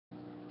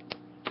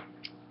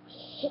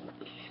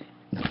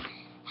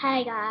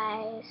Hi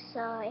guys,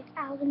 so it's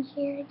Alvin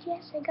here.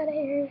 Yes, I got a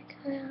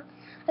haircut.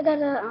 I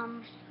got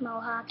a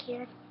mohawk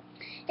here.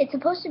 It's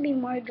supposed to be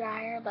more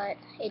drier, but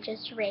it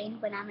just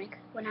rained when I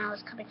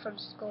was coming from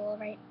school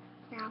right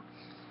now.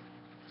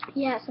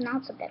 Yeah, so now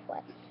it's a bit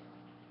wet.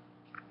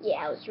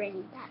 Yeah, it was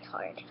raining that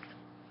hard.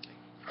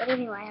 But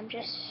anyway, I'm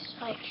just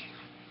like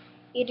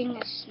eating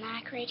a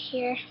snack right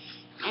here.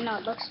 I know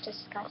it looks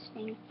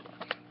disgusting.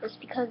 It's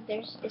because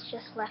it's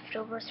just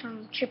leftovers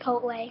from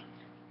Chipotle.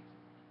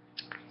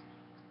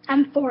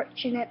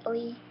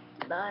 Unfortunately,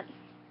 but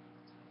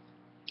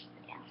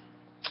yeah.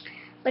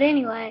 But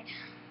anyway,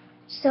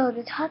 so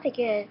the topic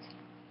is,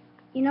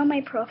 you know,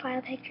 my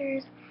profile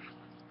pictures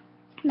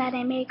that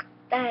I make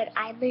that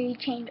I literally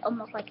change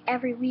almost like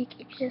every week.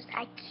 It's just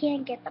I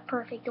can't get the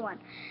perfect one.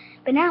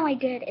 But now I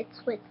did.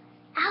 It's with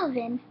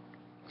Alvin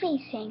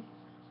facing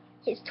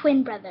his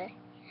twin brother.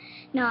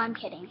 No, I'm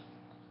kidding.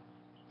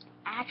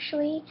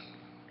 Actually,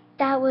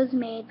 that was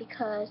made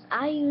because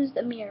I used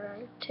a mirror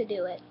to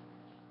do it.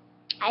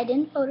 I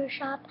didn't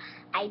Photoshop,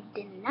 I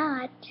did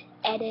not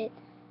edit,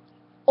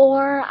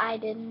 or I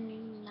did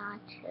not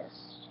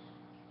just,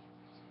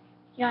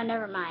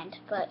 never mind.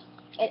 But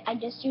I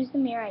just used the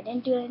mirror, I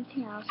didn't do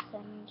anything else,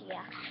 and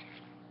yeah.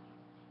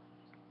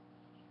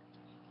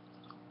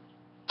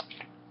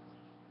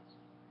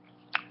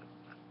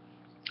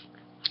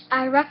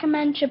 I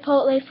recommend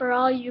Chipotle for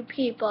all you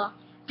people.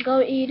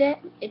 Go eat it,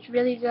 it's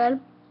really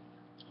good.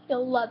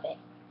 You'll love it.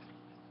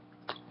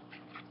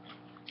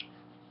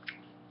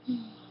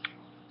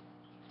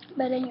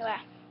 But anyway,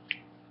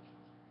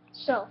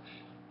 so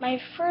my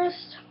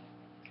first,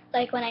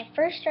 when I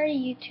first started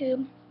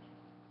YouTube,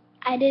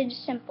 I did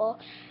simple.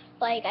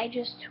 I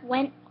just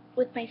went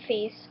with my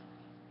face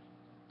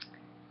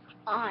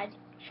on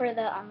for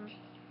the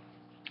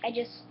I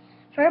just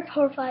for a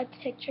profile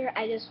picture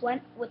I just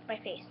went with my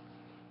face.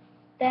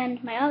 Then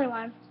my other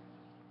one,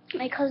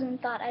 my cousin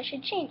thought I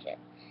should change it,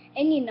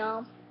 and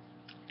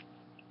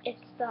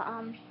it's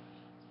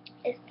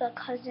the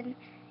cousin,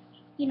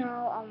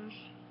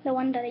 the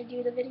one that I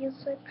do the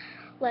videos with,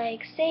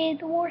 like say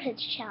the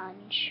Warheads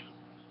challenge,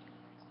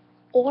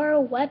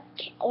 or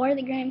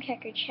the Graham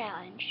Cracker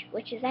challenge,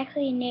 which is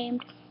actually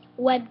named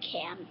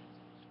Webcam.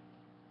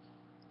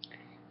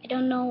 I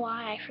don't know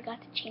why I forgot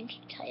to change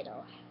the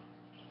title.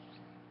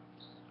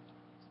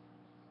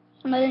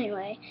 But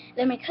anyway,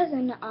 then my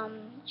cousin,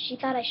 she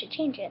thought I should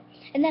change it.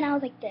 And then I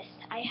was like this.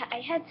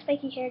 I had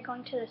spiky hair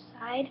going to the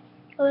side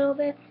a little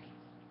bit,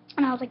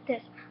 and I was like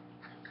this.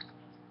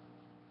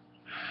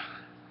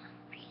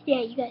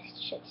 Yeah, you guys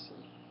should see.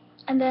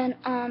 And then,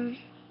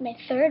 my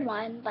third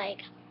one,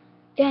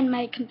 then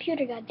my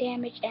computer got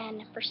damaged,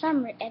 and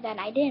and then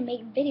I didn't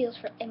make videos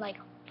in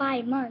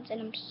 5 months, and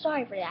I'm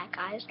sorry for that,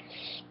 guys.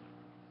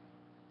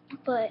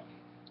 But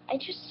I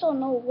just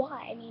don't know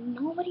why. I mean,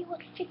 nobody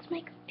would fix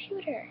my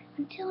computer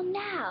until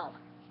now.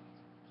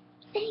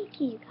 Thank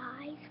you,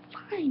 guys.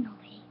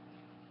 Finally.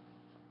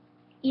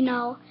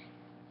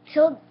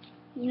 Till,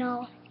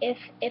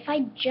 if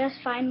I just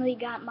finally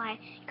got my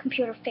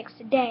computer fixed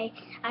today,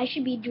 I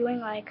should be doing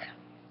like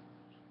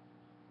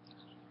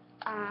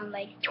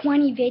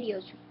 20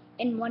 videos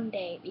in one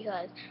day,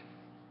 because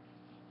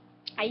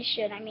I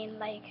should. I mean,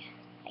 I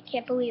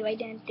can't believe I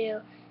didn't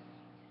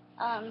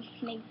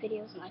make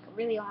videos in a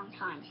really long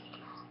time.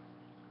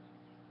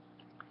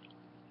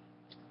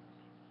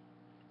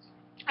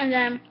 And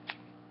then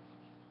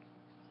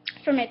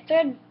for my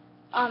third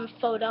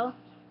photo,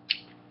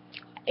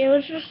 it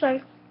was just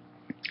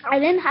I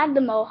didn't have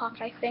the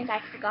mohawk, I think, I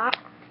forgot,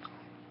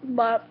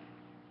 but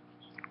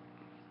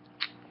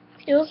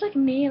it was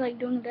me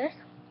doing this.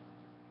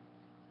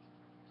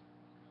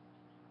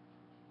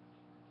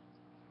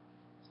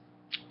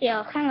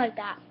 Yeah, kind of like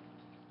that.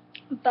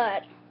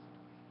 But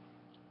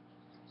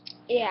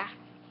yeah,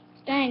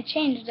 then I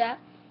changed that.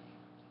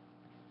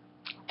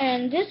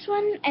 And this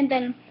one, and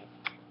then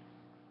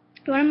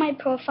one of my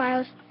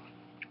profiles,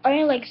 I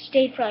only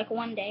stayed for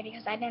one day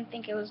because I didn't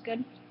think it was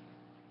good.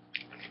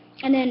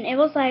 And then it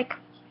was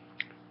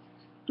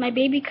my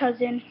baby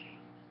cousin,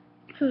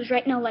 who's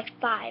right now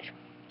 5,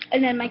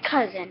 and then my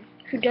cousin,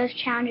 who does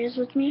challenges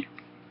with me,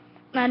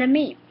 and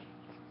me.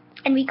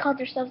 And we called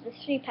ourselves the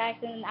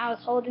 3-pack, and I was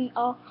holding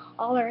all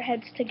our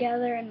heads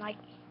together, and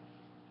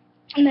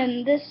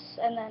then this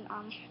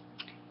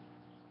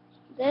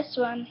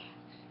one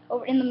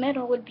over in the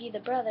middle would be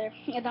the brother,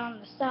 and then on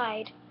the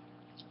side,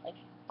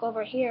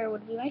 over here,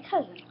 would be my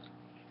cousin.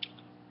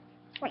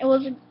 It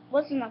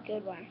wasn't a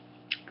good one.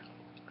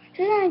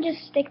 So then I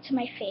just stick to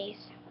my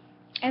face,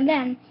 and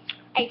then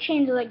I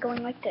changed it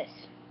going like this.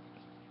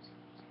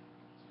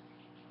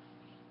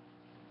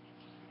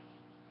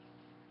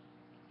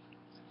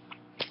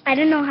 I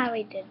don't know how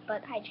I did,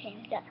 but I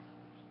changed it.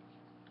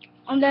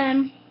 And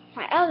then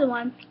my other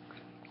one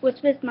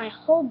was with my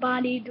whole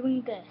body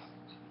doing this.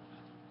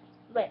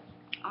 But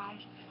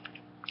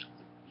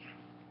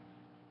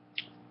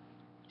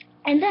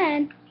and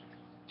then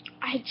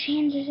I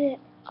changed it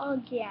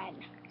again.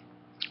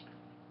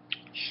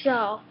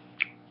 So,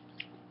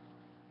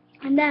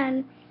 and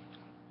then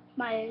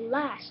my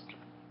last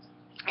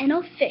and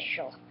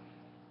official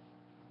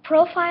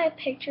profile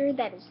picture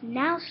that is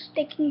now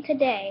sticking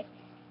today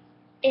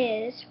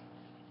is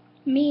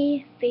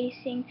me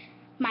facing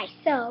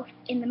myself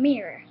in the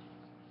mirror.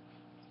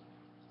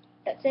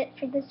 That's it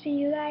for this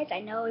video, guys.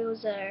 I know it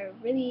was a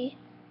really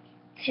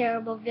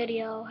terrible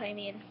video. I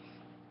mean,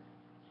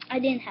 I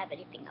didn't have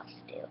anything else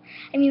to do.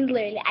 I mean,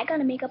 literally, I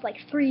gotta make up like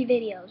 3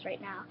 videos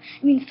right now.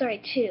 I mean,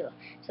 sorry, 2.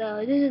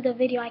 So this is the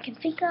video I can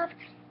think of.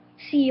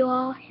 See you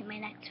all in my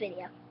next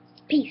video.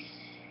 Peace.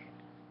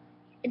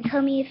 And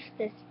tell me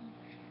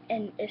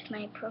if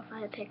my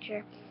profile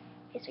picture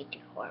is way too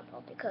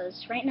horrible,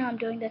 because right now I'm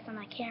doing this on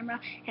my camera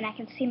and I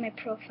can see my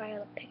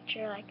profile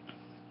picture like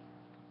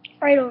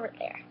right over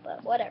there.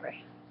 But whatever.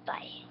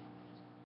 Bye.